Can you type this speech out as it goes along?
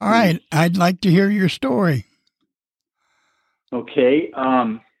right. I'd like to hear your story. Okay.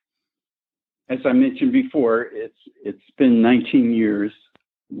 As I mentioned before, it's been 19 years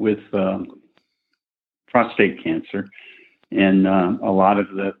with prostate cancer, and a lot of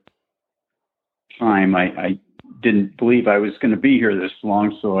the time I didn't believe I was going to be here this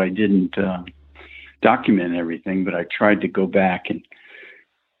long, so I didn't document everything, but I tried to go back and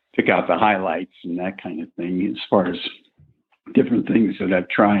pick out the highlights and that kind of thing as far as different things that I've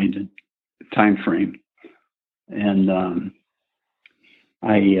tried, time frame. And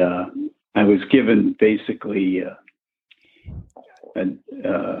I was given basically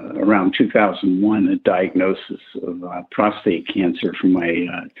around 2001 a diagnosis of prostate cancer from my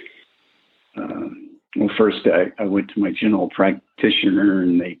well, first I went to my general practitioner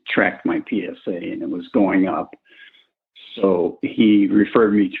and they tracked my PSA and it was going up. So he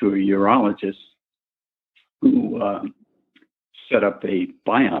referred me to a urologist who set up a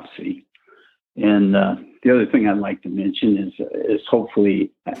biopsy. And the other thing I'd like to mention is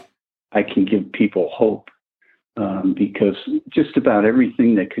hopefully I can give people hope because just about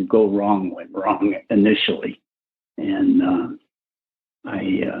everything that could go wrong went wrong initially. And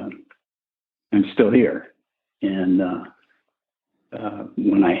I'm still here. And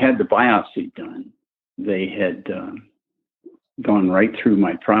when I had the biopsy done, they had gone right through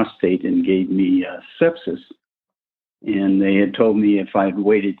my prostate and gave me sepsis. And they had told me if I'd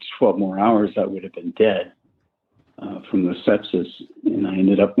waited 12 more hours, I would have been dead from the sepsis. And I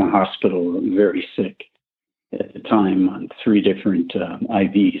ended up in the hospital very sick at the time on 3 different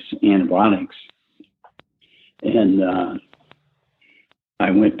IVs, antibiotics. And I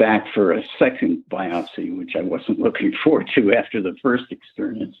went back for a second biopsy, which I wasn't looking forward to after the first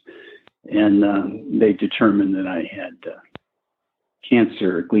experience. And they determined that I had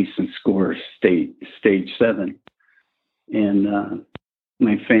cancer, Gleason score, stage 7. And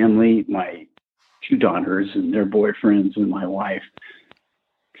my family, my 2 daughters and their boyfriends and my wife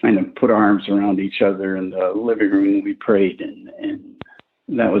kind of put arms around each other in the living room. We prayed, and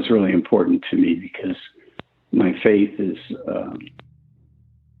that was really important to me because my faith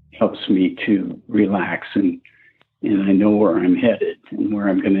helps me to relax and I know where I'm headed and where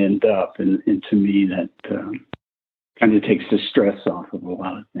I'm going to end up. And to me, that kind of takes the stress off of a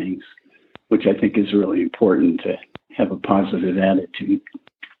lot of things, which I think is really important to have a positive attitude.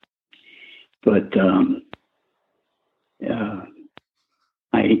 But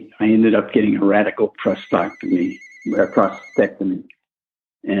I ended up getting a radical prostatectomy,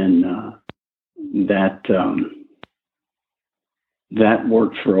 and that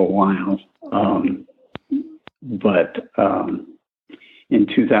worked for a while. But in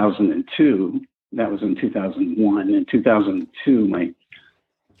 2002, that was in 2001. In 2002, my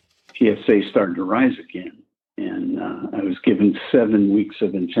PSA started to rise again. And I was given 7 weeks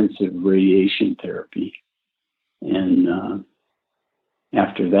of intensive radiation therapy. And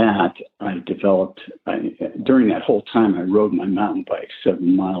after that, during that whole time, I rode my mountain bike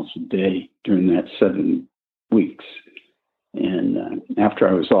 7 miles a day during that 7 weeks. And after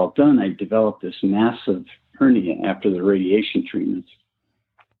I was all done, I developed this massive hernia after the radiation treatments.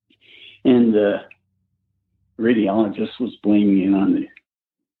 And the radiologist was blaming it on the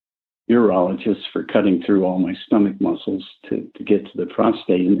urologist for cutting through all my stomach muscles to get to the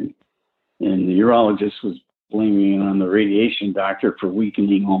prostate. And the urologist was blaming it on the radiation doctor for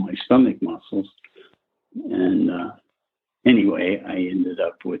weakening all my stomach muscles. And anyway, I ended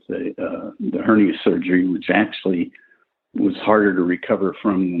up with the hernia surgery, which actually was harder to recover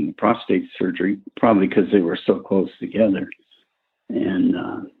from than the prostate surgery, probably because they were so close together. And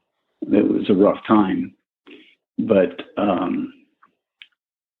it was a rough time. But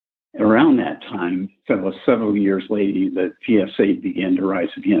around that time, so several years later, the PSA began to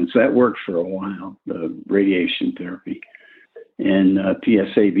rise again. So that worked for a while, the radiation therapy. And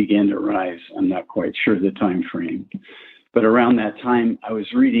PSA began to rise. I'm not quite sure the time frame. But around that time, I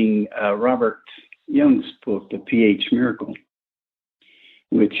was reading Robert Young's book, The pH Miracle,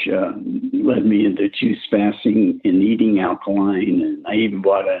 which led me into juice fasting and eating alkaline. And I even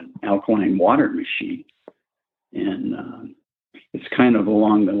bought an alkaline water machine. And it's kind of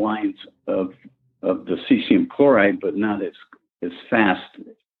along the lines of the cesium chloride, but not as fast.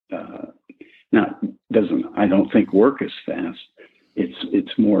 I don't think work as fast.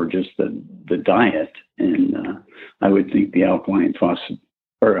 It's more just the diet, and I would think the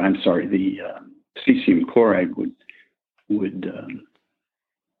cesium chloride would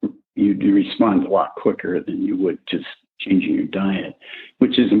you'd respond a lot quicker than you would just changing your diet,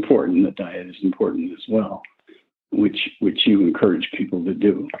 which is important. The diet is important as well, which you encourage people to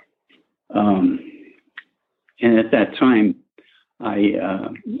do. And at that time,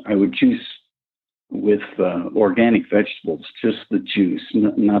 I would juice with organic vegetables, just the juice,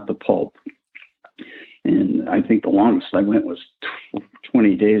 not the pulp. And I think the longest I went was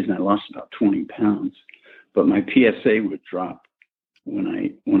 20 days, and I lost about 20 pounds. But my PSA would drop when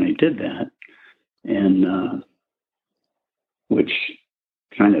I did that, and which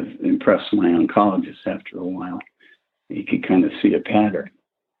kind of impressed my oncologist after a while. He could kind of see a pattern.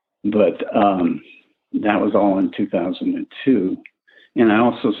 But that was all in 2002. And I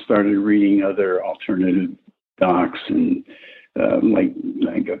also started reading other alternative docs, and like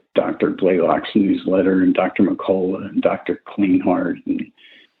Dr. Blaylock's newsletter, and Dr. McCullough, and Dr. Kleinhardt,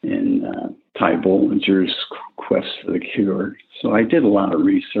 and Ty Bollinger's Quest for the Cure. So I did a lot of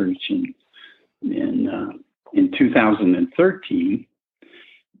research, and in 2013,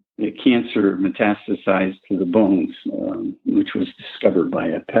 the cancer metastasized to the bones, which was discovered by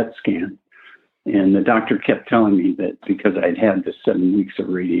a PET scan. And the doctor kept telling me that because I'd had the 7 weeks of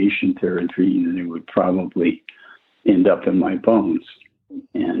radiation therapy, that it would probably end up in my bones.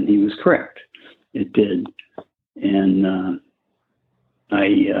 And he was correct. It did. And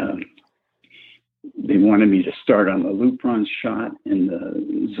they wanted me to start on the Lupron shot and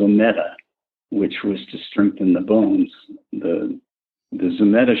the Zometa, which was to strengthen the bones. The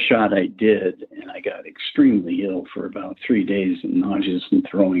Zometa shot I did, and I got extremely ill for about 3 days, and nauseous and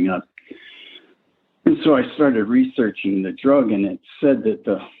throwing up. And so I started researching the drug, and it said that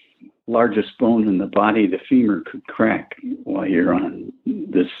the largest bone in the body, the femur, could crack while you're on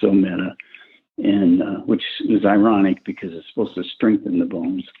this Zometa, and which is ironic because it's supposed to strengthen the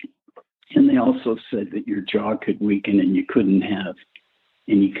bones. And they also said that your jaw could weaken and you couldn't have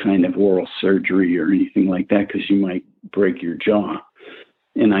any kind of oral surgery or anything like that because you might break your jaw.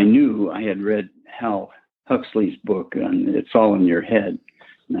 And I knew I had read Hal Huxley's book on It's All in Your Head,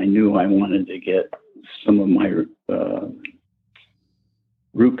 and I knew I wanted to get some of my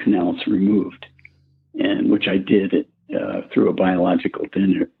root canals removed, and which I did through a biological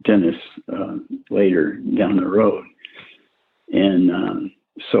dentist later down the road. And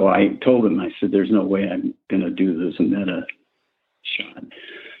so I told him, I said, there's no way I'm going to do this Zometa shot.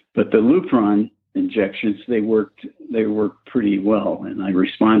 But the Lupron injections, they worked pretty well, and I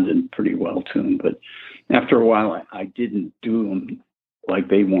responded pretty well to them. But after a while, I didn't do them like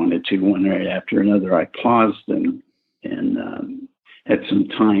they wanted to, one right after another. I paused them and had some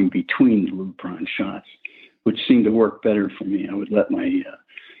time between the Lupron shots, which seemed to work better for me. I would let my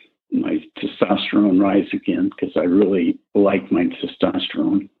testosterone rise again because I really liked my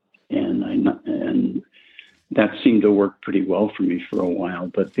testosterone, and that seemed to work pretty well for me for a while.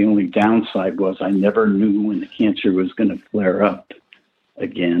 But the only downside was I never knew when the cancer was going to flare up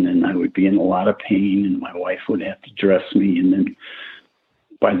again, and I would be in a lot of pain, and my wife would have to dress me, and then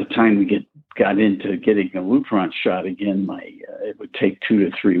by the time we got into getting a Lupron shot again, it would take 2 to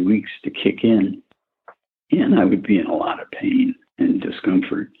 3 weeks to kick in, and I would be in a lot of pain and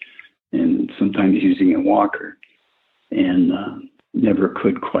discomfort, and sometimes using a walker, and never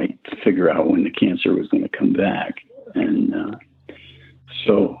could quite figure out when the cancer was going to come back. And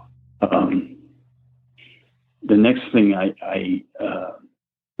so the next thing I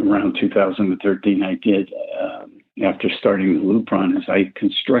around 2013 I did after starting the Lupron is I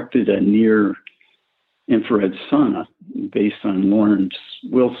constructed a near infrared sauna based on Lawrence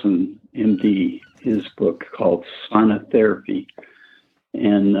Wilson, MD, his book called Sauna Therapy.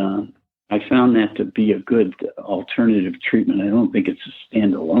 And I found that to be a good alternative treatment. I don't think it's a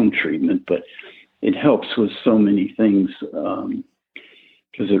standalone treatment, but it helps with so many things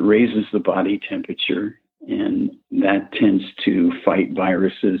because it raises the body temperature, and that tends to fight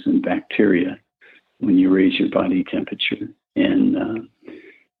viruses and bacteria when you raise your body temperature. And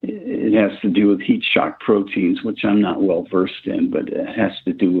it has to do with heat shock proteins, which I'm not well versed in, but it has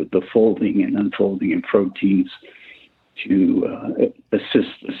to do with the folding and unfolding of proteins to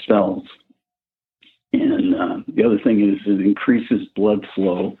assist the cells. And the other thing is it increases blood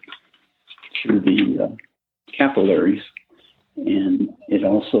flow through the capillaries, and it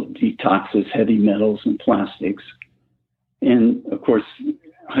also detoxes heavy metals and plastics. And of course,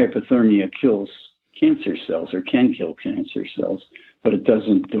 hypothermia kills cancer cells, or can kill cancer cells, but it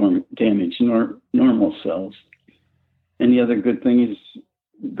doesn't damage normal cells. And the other good thing is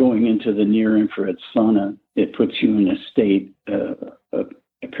going into the near-infrared sauna, it puts you in a state, a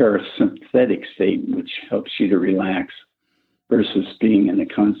parasympathetic state, which helps you to relax, versus being in a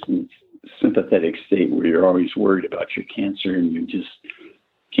constant sympathetic state where you're always worried about your cancer and you just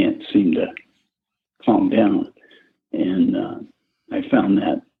can't seem to calm down. And I found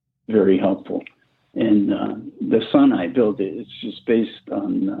that very helpful. And the sauna I built, it's just based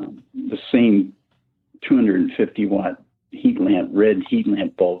on the same 250 watt red heat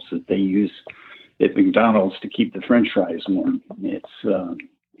lamp bulbs that they use at McDonald's to keep the French fries warm.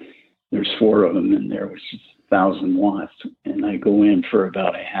 There's 4 of them in there, which is 1,000 watts, and I go in for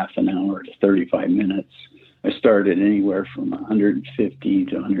about a half an hour to 35 minutes. I started anywhere from 150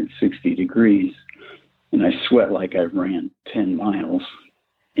 to 160 degrees, and I sweat like I ran 10 miles.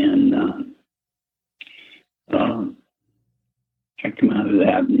 And I come out of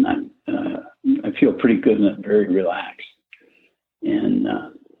that, and I feel pretty good, and I'm very relaxed. And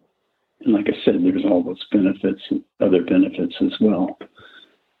like I said, there's all those benefits, other benefits as well.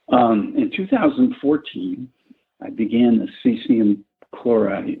 In 2014, I began the cesium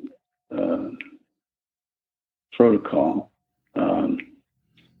chloride protocol.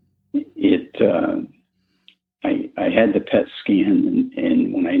 I had the PET scan,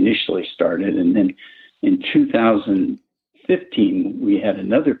 and when I initially started, and then in 2015 we had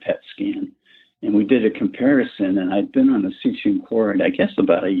another PET scan, and we did a comparison. And I'd been on the cesium chloride, I guess,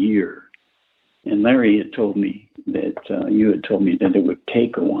 about a year. And Larry had told me that you had told me that it would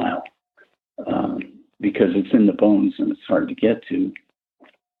take a while because it's in the bones and it's hard to get to.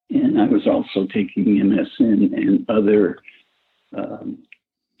 And I was also taking MSM and other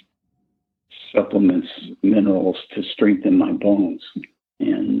supplements, minerals to strengthen my bones.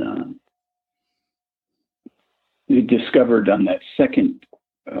 And we discovered on that second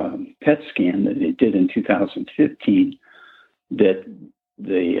PET scan that it did in 2015 that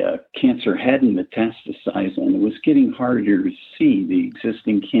the cancer hadn't metastasized, and it was getting harder to see the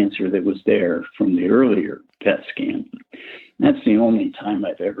existing cancer that was there from the earlier PET scan. That's the only time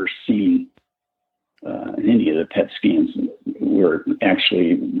I've ever seen any of the PET scans where it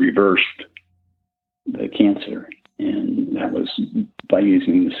actually reversed the cancer, and that was by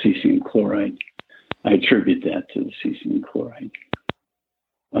using the cesium chloride. I attribute that to the cesium chloride.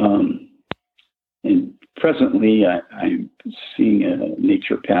 And presently, I'm seeing a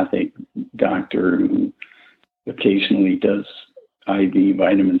naturopathic doctor who occasionally does IV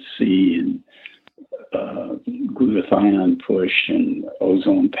vitamin C and glutathione push and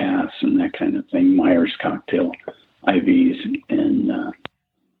ozone pass and that kind of thing, Myers cocktail IVs. And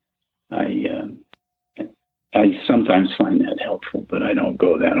I sometimes find that helpful, but I don't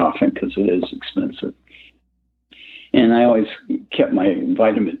go that often because it is expensive. And I always kept my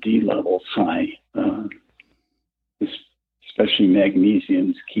vitamin D levels high, especially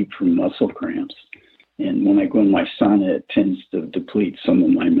magnesium to keep from muscle cramps. And when I go in my sauna, it tends to deplete some of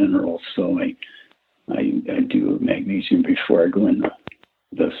my minerals. So I do magnesium before I go in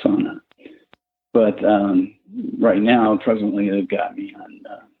the sauna. But right now, presently, they've got me on,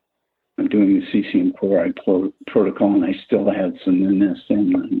 I'm doing the cesium chloride protocol, and I still have some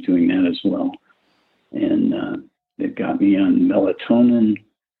MSM. I'm doing that as well. And they've got me on melatonin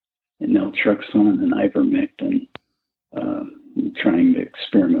and naltrexone and ivermectin. I'm trying to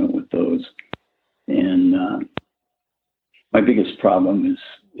experiment with those. And my biggest problem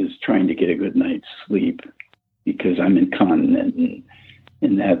is trying to get a good night's sleep because I'm incontinent,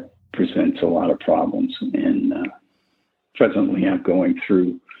 and that presents a lot of problems. And presently I'm going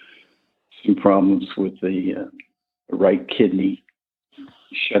through some problems with the right kidney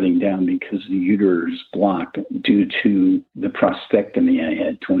shutting down because the uterus is blocked due to the prostatectomy I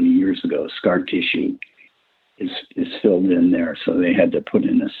had 20 years ago. Scar tissue is filled in there, so they had to put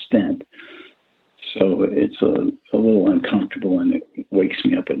in a stent. So it's a little uncomfortable, and it wakes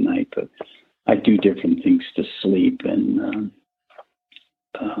me up at night. But I do different things to sleep, and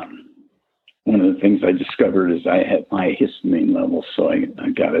one of the things I discovered is I had my histamine levels, so I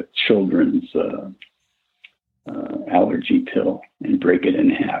got a children's allergy pill and break it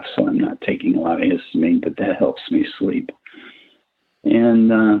in half, so I'm not taking a lot of histamine, but that helps me sleep. And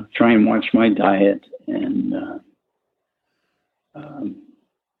try and watch my diet and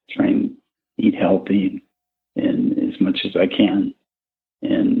try and eat healthy and as much as I can.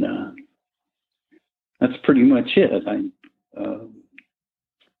 And that's pretty much it. I'm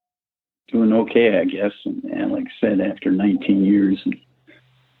doing okay, I guess. And like I said, after 19 years,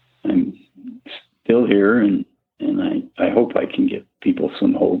 I'm still here, and I hope I can give people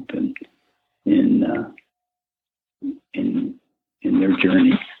some hope in their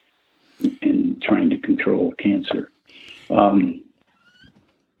journey in trying to control cancer. And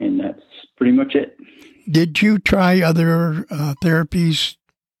that's pretty much it. Did you try other therapies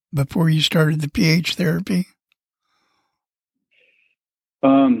before you started the pH therapy?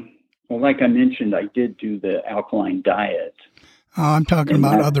 Well, like I mentioned, I did do the alkaline diet. I'm talking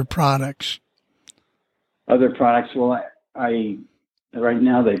about other products. Other products, well, I right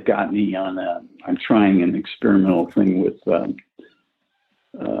now they've got me on I'm trying an experimental thing with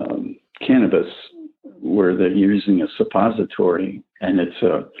cannabis where they're using a suppository, and it's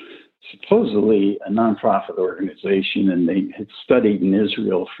supposedly a nonprofit organization, and they had studied in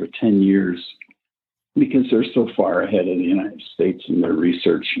Israel for 10 years because they're so far ahead of the United States in their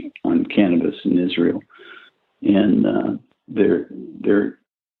research on cannabis in Israel. And they're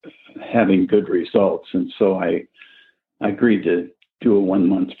having good results. And so I agreed to do a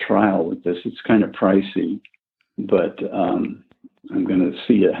 1-month trial with this. It's kind of pricey, but I'm going to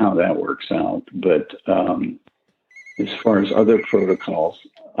see how that works out. But as far as other protocols,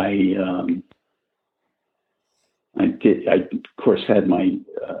 I of course had my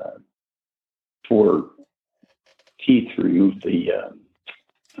 4 teeth removed, the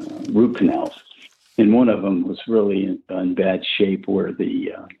root canals, and one of them was really in bad shape, where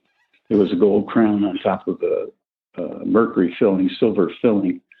there was a gold crown on top of a mercury filling, silver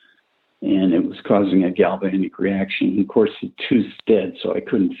filling, and it was causing a galvanic reaction. Of course, the tooth's dead, so I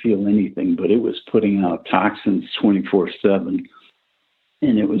couldn't feel anything, but it was putting out toxins 24/7,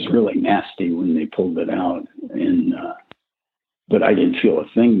 and it was really nasty when they pulled it out. And but I didn't feel a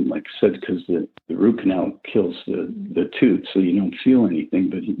thing, like I said, because the root canal kills the tooth, so you don't feel anything.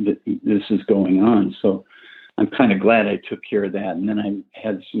 But this is going on, so I'm kind of glad I took care of that. And then I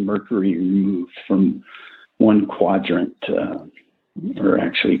had some mercury removed from one quadrant, or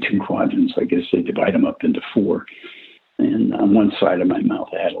actually 2 quadrants. I guess they divide them up into 4. And on one side of my mouth,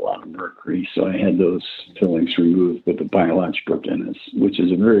 I had a lot of mercury, so I had those fillings removed with a biological dentist, which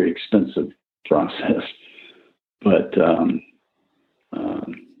is a very expensive process. But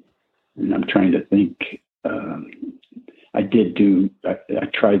and I'm trying to think. I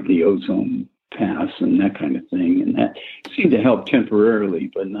tried the ozone pass and that kind of thing, and that seemed to help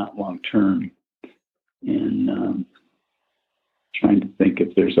temporarily, but not long term. And trying to think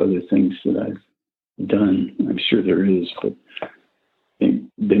if there's other things that I've done. I'm sure there is, but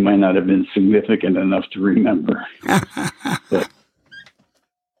they might not have been significant enough to remember. But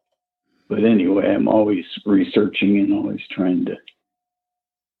anyway, I'm always researching and always trying to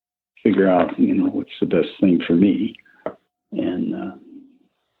figure out, what's the best thing for me. And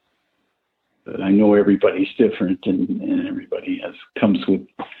but I know everybody's different, and everybody comes with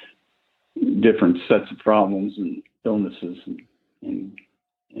different sets of problems and illnesses,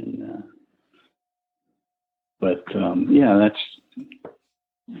 but that's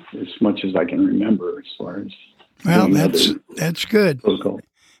as much as I can remember as far as. Well, that's good. Protocol.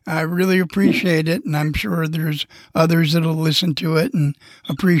 I really appreciate it, and I'm sure there's others that'll listen to it and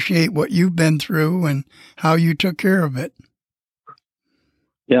appreciate what you've been through and how you took care of it.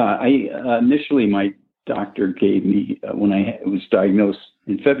 Yeah, initially my doctor gave me, when I was diagnosed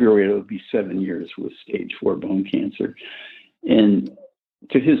in February, it would be 7 years with stage 4 bone cancer. And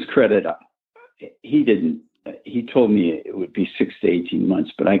to his credit, he told me it would be 6 to 18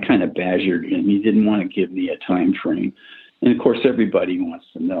 months, but I kind of badgered him. He didn't want to give me a time frame. And of course, everybody wants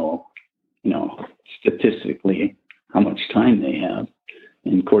to know, statistically how much time they have.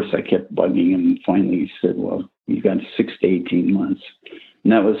 And of course, I kept bugging him. And finally, he said, well, you got 6 to 18 months.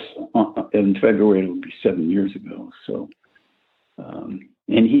 And that was in February, it would be 7 years ago. So, and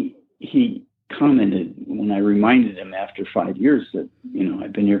he commented when I reminded him after 5 years that,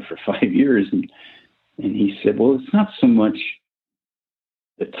 I've been here for 5 years. And he said, well, it's not so much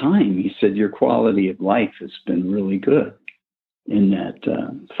the time. He said, your quality of life has been really good in that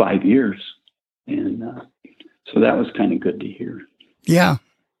 5 years. And so that was kind of good to hear. Yeah.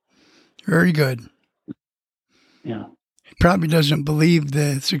 Very good. Yeah. He probably doesn't believe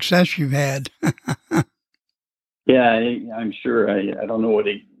the success you've had. Yeah, I'm sure. I don't know what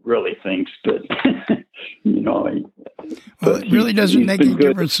he really thinks, but, well, it really doesn't make any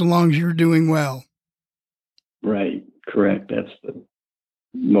difference so long as you're doing well. Right. Correct. That's the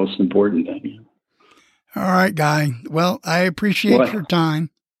most important thing. All right, Guy. Well, I appreciate your time.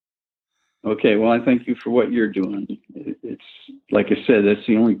 Okay. Well, I thank you for what you're doing. It's, like I said, that's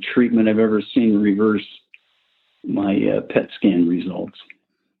the only treatment I've ever seen reverse my PET scan results.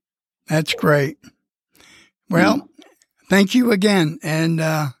 That's great. Well, thank you again, and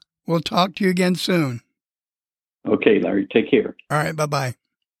we'll talk to you again soon. Okay, Larry. Take care. All right. Bye-bye.